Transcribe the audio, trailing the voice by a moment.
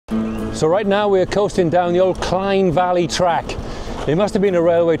So right now we're coasting down the old Clyne Valley track. It must have been a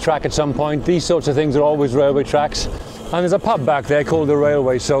railway track at some point. These sorts of things are always railway tracks. And there's a pub back there called the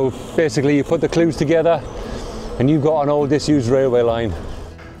Railway. So basically you put the clues together and you've got an old disused railway line.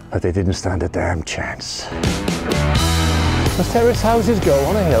 But they didn't stand a damn chance. As terrace houses go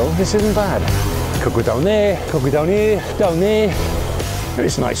on a hill, this isn't bad. Could go down there, could go down here, down there. And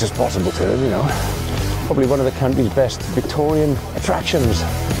it's nice as possible too, you know. Probably one of the country's best Victorian attractions.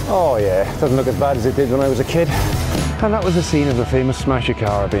 Oh yeah, doesn't look as bad as it did when I was a kid. And that was the scene of the famous smash your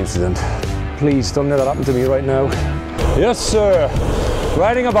car up incident. Please don't let that happen to me right now. Yes sir,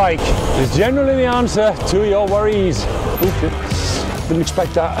 riding a bike is generally the answer to your worries. Oops, didn't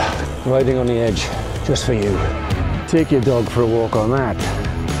expect that. Riding on the edge, just for you. Take your dog for a walk on that.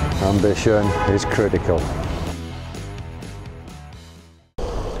 Ambition is critical.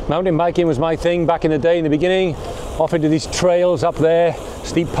 Mountain biking was my thing back in the day, in the beginning. Off into these trails up there,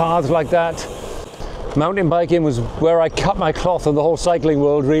 steep paths like that. Mountain biking was where I cut my cloth of the whole cycling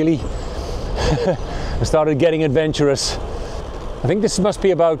world, really. I started getting adventurous. I think this must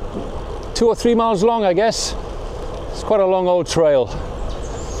be about 2 or 3 miles long, I guess. It's quite a long old trail.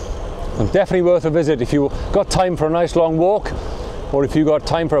 And definitely worth a visit if you've got time for a nice long walk, or if you've got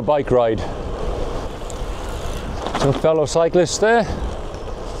time for a bike ride. Some fellow cyclists there.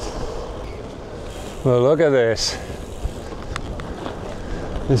 Well, look at this.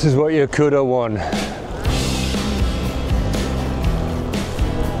 This is what you could have won.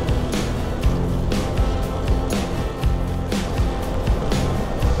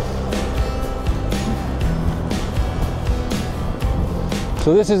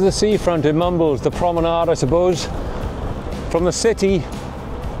 So this is the seafront in Mumbles, the promenade, I suppose. From the city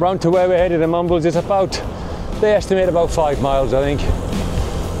round to where we're headed in Mumbles is about, they estimate about 5 miles, I think.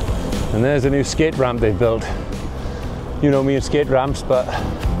 And there's a new skate ramp they've built. You know me and skate ramps, but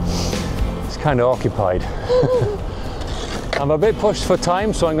it's kind of occupied. I'm a bit pushed for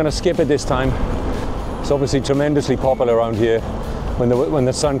time, so I'm going to skip it this time. It's obviously tremendously popular around here when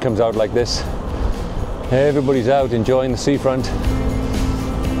the sun comes out like this. Everybody's out enjoying the seafront.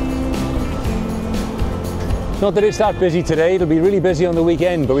 Not that it's that busy today, it'll be really busy on the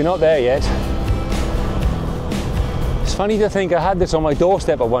weekend, but we're not there yet. It's funny to think I had this on my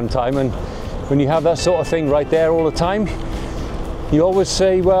doorstep at one time, and when you have that sort of thing right there all the time, you always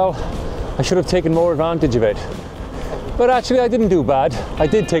say, well, I should have taken more advantage of it. But actually I didn't do bad. I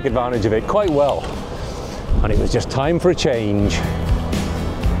did take advantage of it quite well. And it was just time for a change.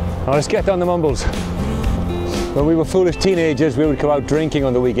 Now let's get down the Mumbles. When we were foolish teenagers, we would come out drinking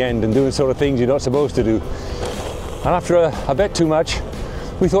on the weekend and doing sort of things you're not supposed to do. And after a bit too much,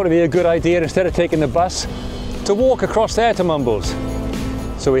 we thought it'd be a good idea, instead of taking the bus, to walk across there to Mumbles.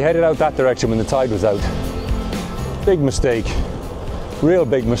 So we headed out that direction when the tide was out. Big mistake, real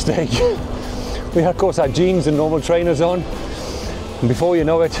big mistake. We of course had jeans and normal trainers on, and before you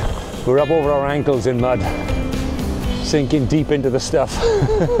know it, we're up over our ankles in mud, sinking deep into the stuff.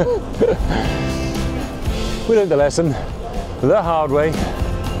 We learned the lesson the hard way.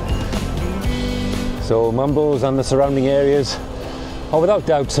 So Mumbles and the surrounding areas are without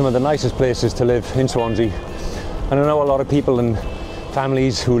doubt some of the nicest places to live in Swansea. And I know a lot of people and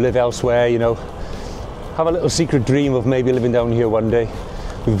families who live elsewhere, you know, have a little secret dream of maybe living down here one day,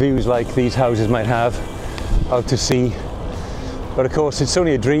 with views like these houses might have out to sea. But of course it's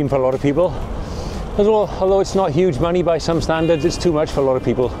only a dream for a lot of people. Although it's not huge money by some standards, it's too much for a lot of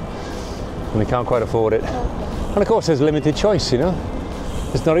people and they can't quite afford it. And of course there's limited choice, you know.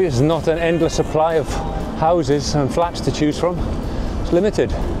 There's not an endless supply of houses and flats to choose from. It's limited.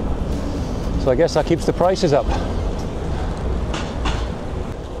 So I guess that keeps the prices up.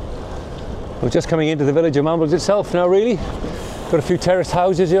 We're just coming into the village of Mumbles itself now, really. Got a few terraced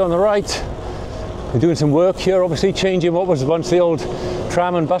houses here on the right. We're doing some work here, obviously changing what was once the old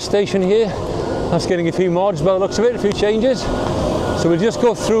tram and bus station here. That's getting a few mods by the looks of it, a few changes. So we'll just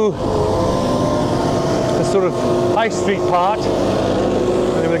go through the sort of high street part,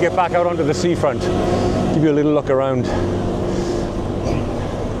 and then we'll get back out onto the seafront. Give you a little look around.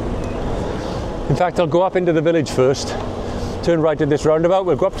 In fact, I'll go up into the village first, turn right at this roundabout,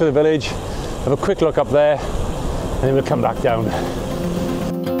 we'll go up to the village, have a quick look up there, and then we'll come back down.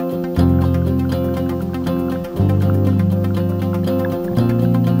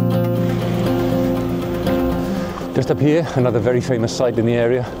 Just up here, another very famous site in the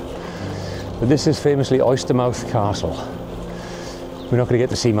area. But this is famously Oystermouth Castle. We're not going to get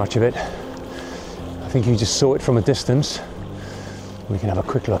to see much of it. I think you just saw it from a distance. We can have a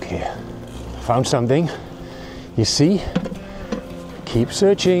quick look here. Found something. You see? Keep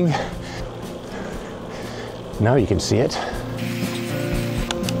searching. Now you can see it.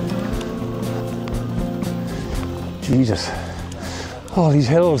 Jesus. Oh, these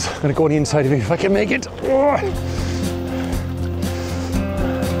hills. I'm gonna go on the inside of it if I can make it. Oh.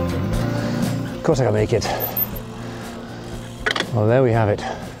 Of course I can make it. Well, there we have it.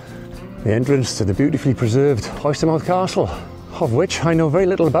 The entrance to the beautifully preserved Oystermouth Castle, of which I know very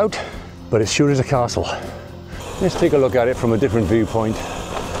little about, but it sure is a castle. Let's take a look at it from a different viewpoint.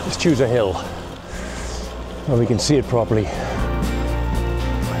 Let's choose a hill where we can see it properly.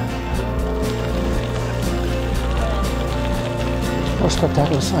 What a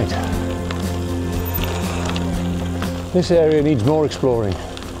spectacular sight. This area needs more exploring.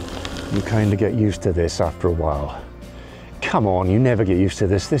 You kind of get used to this after a while. Come on, you never get used to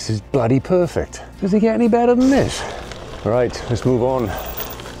this. This is bloody perfect. Does it get any better than this? Right, let's move on.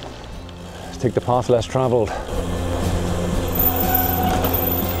 Let's take the path less travelled.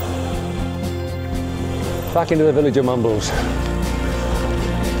 Back into the village of Mumbles.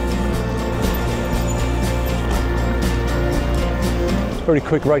 Very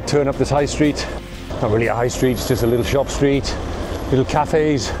quick right turn up this high street. Not really a high street, it's just a little shop street. Little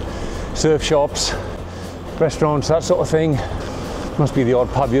cafes, surf shops, restaurants, that sort of thing. Must be the odd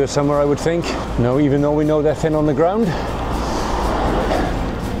pub here somewhere, I would think. No, even though we know they're thin on the ground.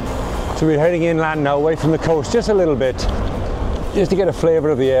 So we're heading inland now, away from the coast, just a little bit, just to get a flavour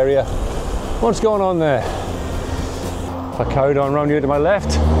of the area. What's going on there? If I carried on round here to my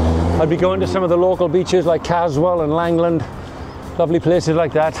left, I'd be going to some of the local beaches like Caswell and Langland, lovely places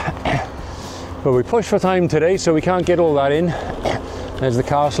like that. But we pushed for time today, so we can't get all that in. There's the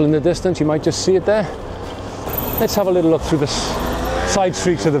castle in the distance, you might just see it there. Let's have a little look through the side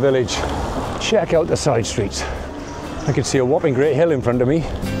streets of the village. Check out the side streets. I can see a whopping great hill in front of me.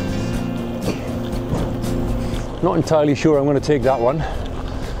 Not entirely sure I'm going to take that one.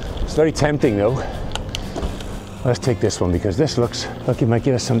 It's very tempting though. Let's take this one because this looks like it might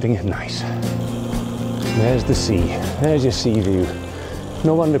give us something nice. There's the sea. There's your sea view.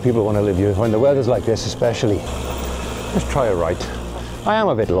 No wonder people want to live here when the weather's like this especially. Let's try a right. I am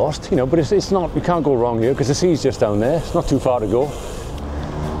a bit lost, you know, but it's not, you can't go wrong here because the sea's just down there. It's not too far to go.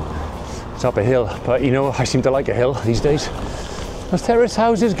 It's up a hill, but you know, I seem to like a hill these days. As terrace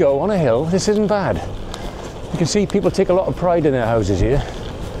houses go on a hill, this isn't bad. You can see people take a lot of pride in their houses here.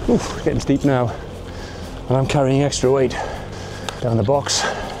 Oof, getting steep now. And I'm carrying extra weight. Down the box.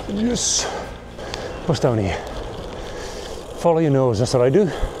 Yes. What's down here? Follow your nose, that's what I do.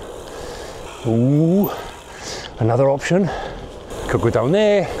 Ooh, another option. Could go down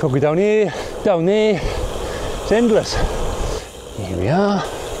there, could go down here, down there. It's endless. Here we are,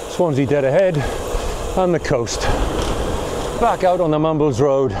 Swansea dead ahead, and the coast. Back out on the Mumbles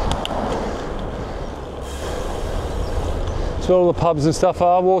Road. So all the pubs and stuff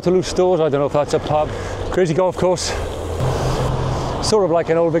are Waterloo stores. I don't know if that's a pub. Crazy golf course. Sort of like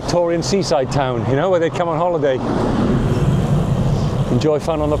an old Victorian seaside town, you know, where they come on holiday. Enjoy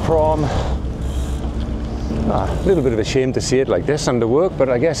fun on the prom. A little bit of a shame to see it like this under work, but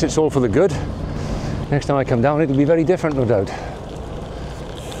I guess it's all for the good. Next time I come down it'll be very different, no doubt.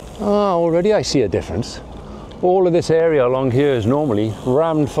 Ah, already I see a difference. All of this area along here is normally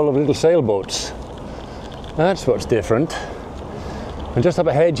rammed full of little sailboats. That's what's different. And just up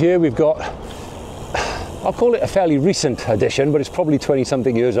ahead here we've got, I'll call it a fairly recent addition, but it's probably 20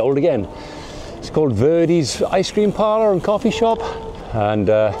 something years old again. It's called Verdi's Ice Cream Parlour and Coffee Shop. And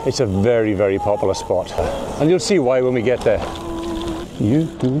it's a very, very popular spot. And you'll see why when we get there.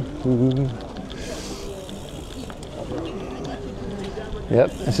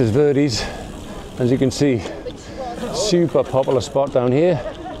 Yep, this is Verdi's. As you can see, super popular spot down here.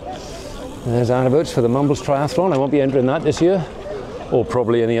 And there's adverts for the Mumbles Triathlon. I won't be entering that this year, or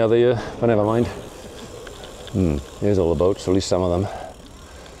probably any other year, but never mind. Here's all the boats, at least some of them.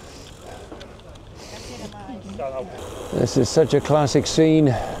 This is such a classic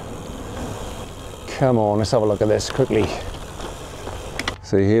scene. Come on, let's have a look at this quickly.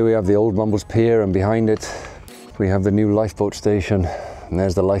 So here we have the old Mumbles Pier, and behind it we have the new lifeboat station, and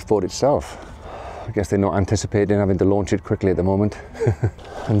there's the lifeboat itself. I guess they're not anticipating having to launch it quickly at the moment.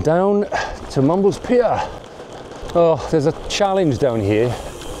 And down to Mumbles Pier. Oh, there's a challenge down here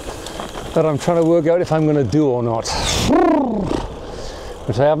that I'm trying to work out if I'm going to do or not,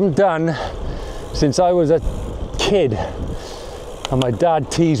 which I haven't done since I was a kid, and my dad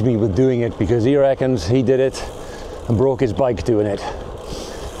teased me with doing it because he reckons he did it and broke his bike doing it.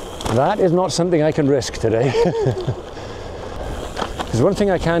 That is not something I can risk today. There's one thing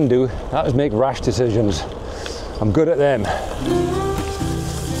I can do, that is make rash decisions. I'm good at them.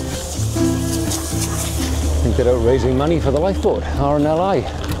 Think they're out raising money for the lifeboat, RNLI.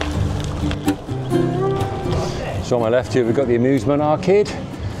 So on my left here we've got the amusement arcade,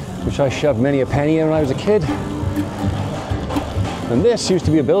 which I shoved many a penny in when I was a kid. And this used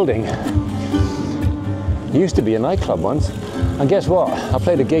to be a building. It used to be a nightclub once. And guess what? I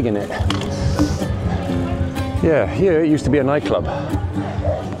played a gig in it. Yeah, here it used to be a nightclub.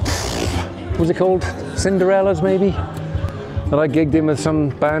 What was it called? Cinderella's maybe? And I gigged in with some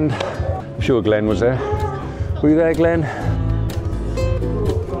band. I'm sure Glenn was there. Were you there, Glenn?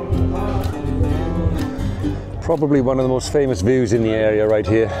 Probably one of the most famous views in the area right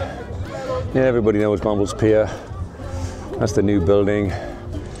here. Yeah, everybody knows Mumbles Pier. That's the new building.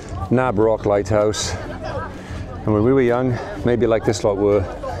 Nab Rock Lighthouse. And when we were young, maybe like this lot were,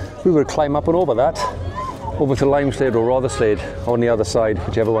 we would climb up and over that, over to Limeslade or Rotherslade on the other side,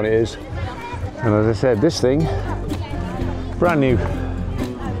 whichever one it is. And as I said, this thing, brand new.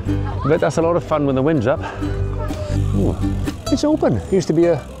 But that's a lot of fun when the wind's up. Ooh, it's open. There used to be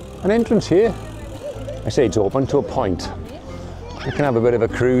an entrance here. I say it's open to a point. You can have a bit of a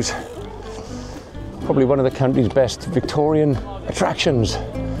cruise. Probably one of the country's best Victorian attractions.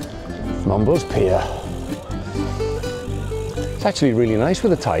 Mumbles Pier. It's actually really nice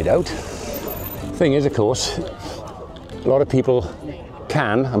with the tide out. Thing is, of course, a lot of people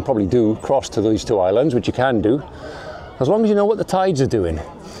can, and probably do, cross to these two islands, which you can do, as long as you know what the tides are doing.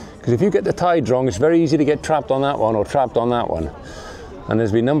 Because if you get the tides wrong, it's very easy to get trapped on that one or trapped on that one. And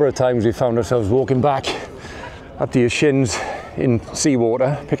there's been a number of times we found ourselves walking back up to your shins in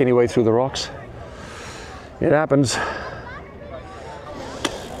seawater, picking your way through the rocks. It happens.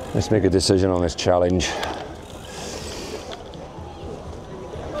 Let's make a decision on this challenge.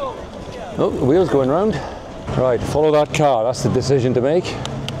 Oh, the wheel's going round. Right, follow that car, that's the decision to make.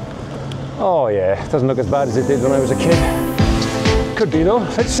 Oh yeah, it doesn't look as bad as it did when I was a kid. Could be though,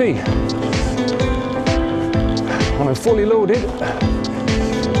 let's see. When I'm fully loaded.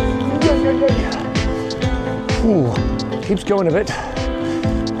 Ooh, keeps going a bit.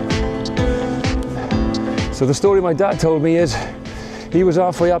 So the story my dad told me is he was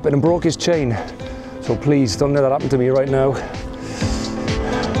halfway up it and broke his chain. So please don't let that happen to me right now.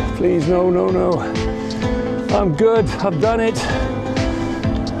 Please, no, no, no. I'm good, I've done it.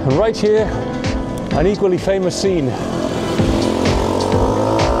 And right here, an equally famous scene.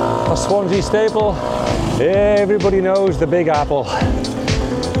 A Swansea staple. Everybody knows the Big Apple.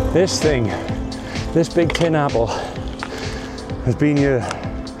 This thing, this big tin apple, has been here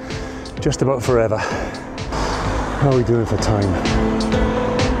just about forever. How are we doing for time?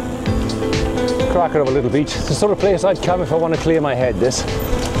 Cracker of a little beach. It's the sort of place I'd come if I want to clear my head, this.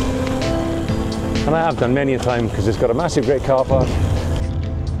 And I have done many a time because it's got a massive great car park.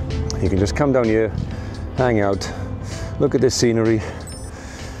 You can just come down here, hang out, look at this scenery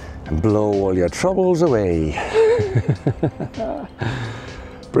and blow all your troubles away.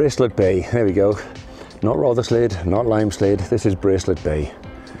 Bracelet Bay, there we go. Not Rotherslade, not Limeslade, this is Bracelet Bay.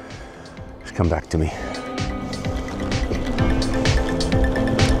 Just come back to me.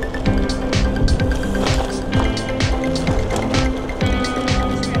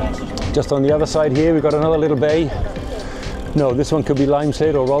 Just on the other side here, we've got another little bay. No, this one could be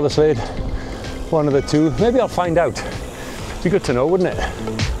Limeslade or Rotherslade. One of the two. Maybe I'll find out. Be good to know, wouldn't it?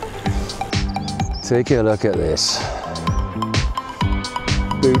 Take a look at this.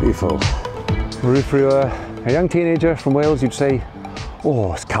 Beautiful. If you were a young teenager from Wales, you'd say,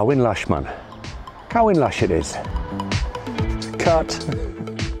 oh, it's Cowan Lush, man. Cowan Lush it is. Cut.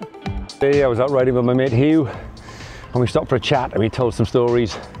 Today I was out riding with my mate Hugh, and we stopped for a chat and we told some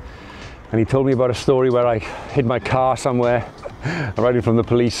stories. And he told me about a story where I hid my car somewhere, riding from the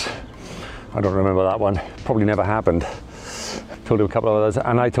police. I don't remember that one, probably never happened. Told him a couple of others,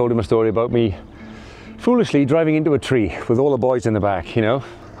 and I told him a story about me foolishly driving into a tree with all the boys in the back, you know.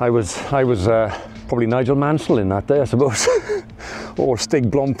 I was probably Nigel Mansell in that day, I suppose. Or Stig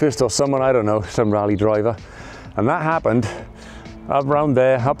Blomqvist or someone, I don't know, some rally driver. And that happened up around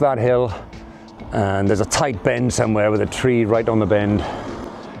there, up that hill, and there's a tight bend somewhere with a tree right on the bend.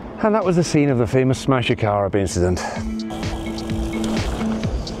 And that was the scene of the famous smash your car up incident.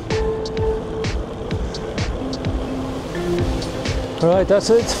 Right,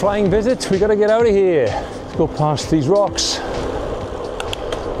 that's it, flying visit. We gotta get out of here. Let's go past these rocks.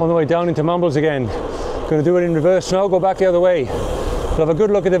 On the way down into Mumbles again. Gonna do it in reverse now, go back the other way. We'll have a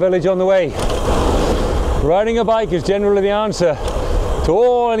good look at the village on the way. Riding a bike is generally the answer to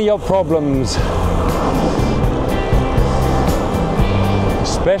all your problems.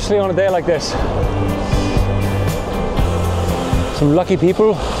 Especially on a day like this. Some lucky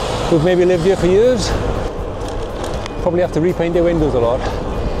people who've maybe lived here for years probably have to repaint their windows a lot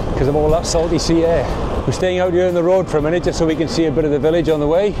because of all that salty sea air. We're staying out here on the road for a minute just so we can see a bit of the village on the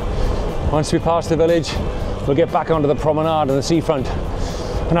way. Once we pass the village, we'll get back onto the promenade and the seafront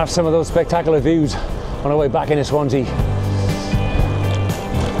and have some of those spectacular views on our way back into Swansea.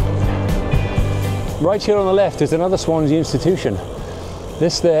 Right here on the left is another Swansea institution.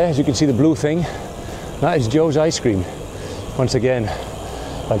 This there, as you can see the blue thing, that is Joe's Ice Cream. Once again,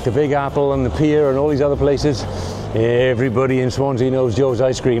 like the Big Apple and the Pier and all these other places, everybody in Swansea knows Joe's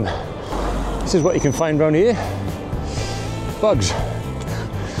Ice Cream. This is what you can find around here. Bugs.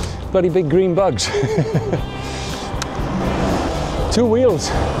 Bloody big green bugs. 2 wheels.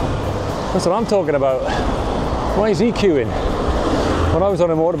 That's what I'm talking about. Why is he queuing? When I was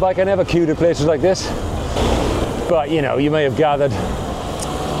on a motorbike, I never queued at places like this. But you know, you may have gathered,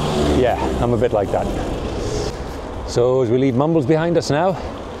 yeah, I'm a bit like that. So as we leave Mumbles behind us now,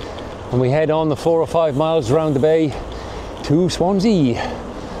 and we head on the 4 or 5 miles around the bay to Swansea.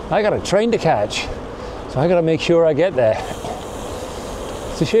 I got a train to catch, so I got to make sure I get there.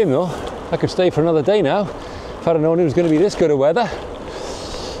 It's a shame though, I could stay for another day now. If I'd have known it was going to be this good of weather.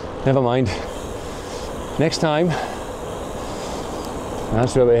 Never mind. Next time,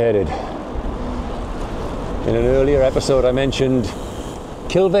 that's where we're headed. In an earlier episode I mentioned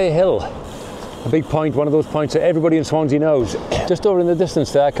Kilvey Hill, a big point, one of those points that everybody in Swansea knows. Just over in the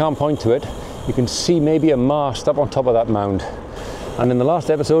distance there, I can't point to it, you can see maybe a mast up on top of that mound. And in the last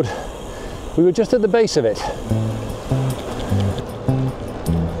episode, we were just at the base of it.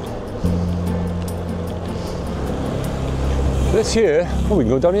 This here, oh, we can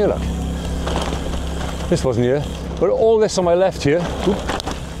go down here, look. This wasn't here, but all this on my left here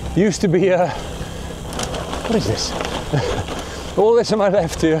used to be a, what is this? All this on my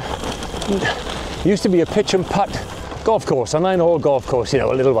left here used to be a pitch and putt golf course, a 9-hole golf course, you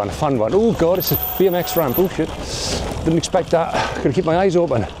know, a little one, a fun one. Oh God, it's a BMX ramp, oh shit. Didn't expect that, gotta keep my eyes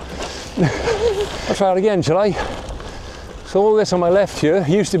open. I'll try it again, shall I? So all this on my left here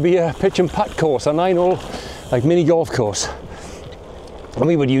used to be a pitch and putt course, a 9-hole like mini golf course. And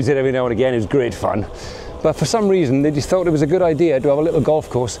we would use it every now and again, it was great fun. But for some reason, they just thought it was a good idea to have a little golf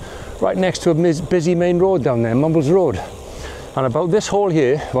course right next to a busy main road down there, Mumbles Road. And about this hole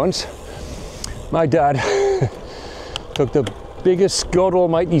here, once, my dad took the biggest God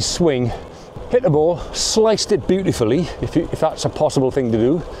almighty swing, hit the ball, sliced it beautifully, if that's a possible thing to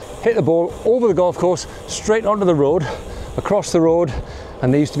do, hit the ball over the golf course, straight onto the road, across the road,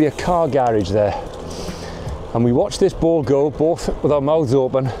 and there used to be a car garage there. And we watched this ball go, both with our mouths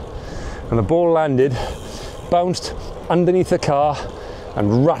open, and the ball landed, bounced underneath the car,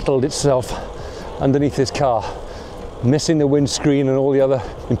 and rattled itself underneath this car, missing the windscreen and all the other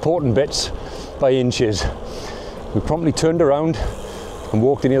important bits by inches. We promptly turned around and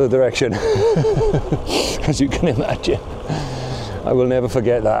walked in the other direction, as you can imagine. I will never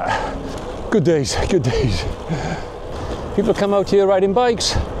forget that. Good days, good days. People come out here riding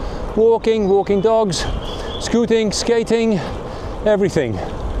bikes, walking dogs, scooting, skating, everything.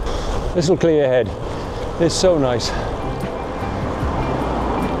 This will clear your head. It's so nice.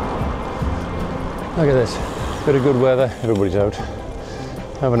 Look at this. Bit of good weather, everybody's out.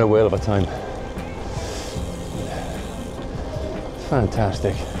 Having a whale of a time.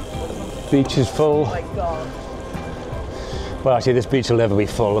 Fantastic. Beach is full. Oh my God. Well, actually, this beach will never be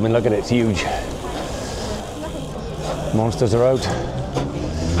full. I mean, look at it, it's huge. Monsters are out.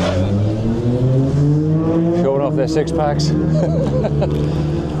 Showing off their 6-packs.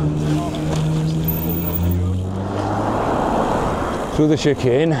 Through the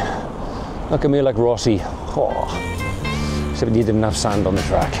chicane. Look at me like Rossi. Oh. Except you didn't have sand on the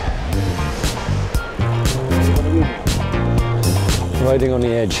track. Riding on the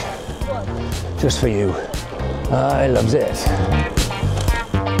edge. Just for you. I loves it.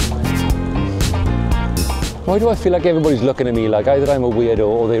 Why do I feel like everybody's looking at me like either I'm a weirdo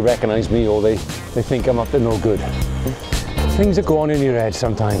or they recognise me or they think I'm up to no good? Things that go on in your head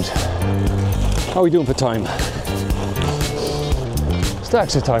sometimes. How are we doing for time?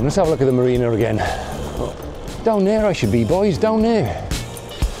 Stacks of time. Let's have a look at the marina again. Down there I should be, boys, down there.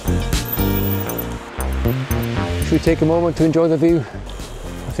 Should we take a moment to enjoy the view?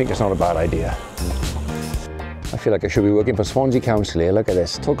 I think it's not a bad idea. I feel like I should be working for Swansea Council here. Look at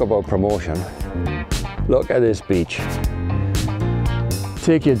this. Talk about promotion. Look at this beach.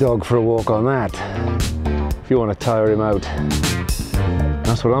 Take your dog for a walk on that if you want to tire him out.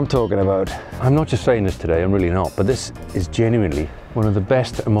 That's what I'm talking about. I'm not just saying this today, I'm really not, but this is genuinely one of the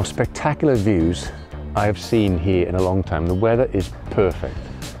best and most spectacular views I have seen here in a long time. The weather is perfect.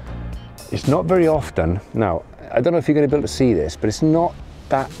 It's not very often, now, I don't know if you're going to be able to see this, but it's not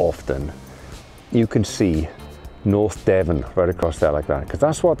that often you can see North Devon right across there like that, because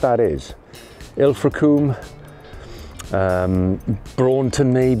that's what that is. Ilfracombe,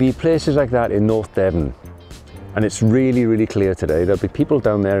 Braunton maybe, places like that in North Devon. And it's really, really clear today. There'll be people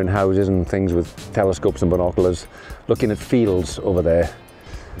down there in houses and things with telescopes and binoculars looking at fields over there.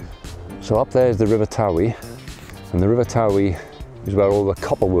 So up there is the River Towie, and the River Towie is where all the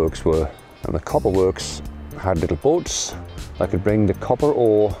copper works were. And the copper works had little boats that could bring the copper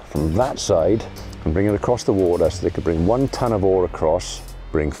ore from that side and bring it across the water, so they could bring 1 ton of ore across,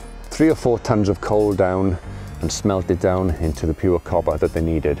 bring 3 or 4 tons of coal down and smelt it down into the pure copper that they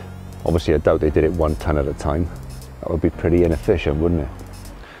needed. Obviously I doubt they did it 1 ton at a time. That would be pretty inefficient, wouldn't it?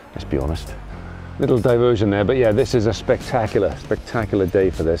 Let's be honest. Little diversion there, but yeah, this is a spectacular, spectacular day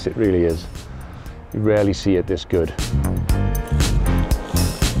for this. It really is. You rarely see it this good.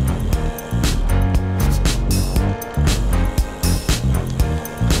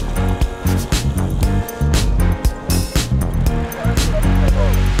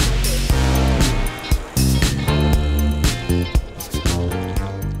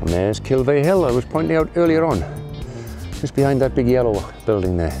 And there's Kilvey Hill I was pointing out earlier on. Just behind that big yellow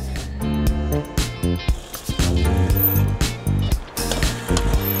building there.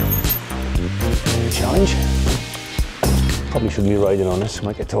 Challenge. Probably shouldn't be riding on this,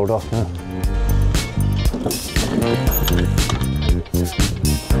 might get told off now.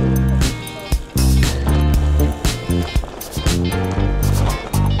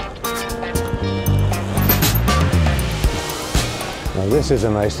 Now this is a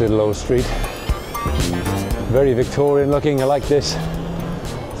nice little old street. Very Victorian looking, I like this.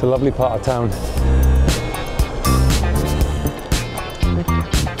 It's a lovely part of town.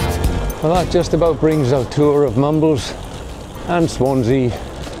 Well, that just about brings our tour of Mumbles and Swansea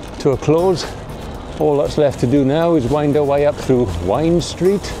to a close. All that's left to do now is wind our way up through Wine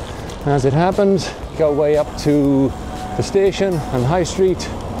Street. As it happens, go our way up to the station and High Street,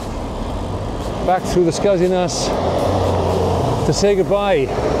 back through the Scuzziness to say goodbye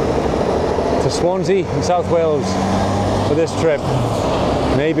to Swansea and South Wales for this trip.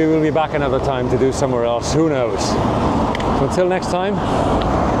 Maybe we'll be back another time to do somewhere else, who knows. So until next time,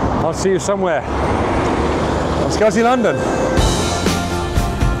 I'll see you somewhere on ScuzzyLondon.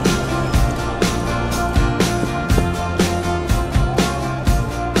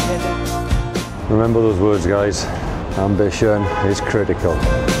 Remember those words, guys. Ambition is critical.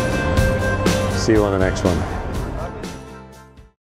 See you on the next one.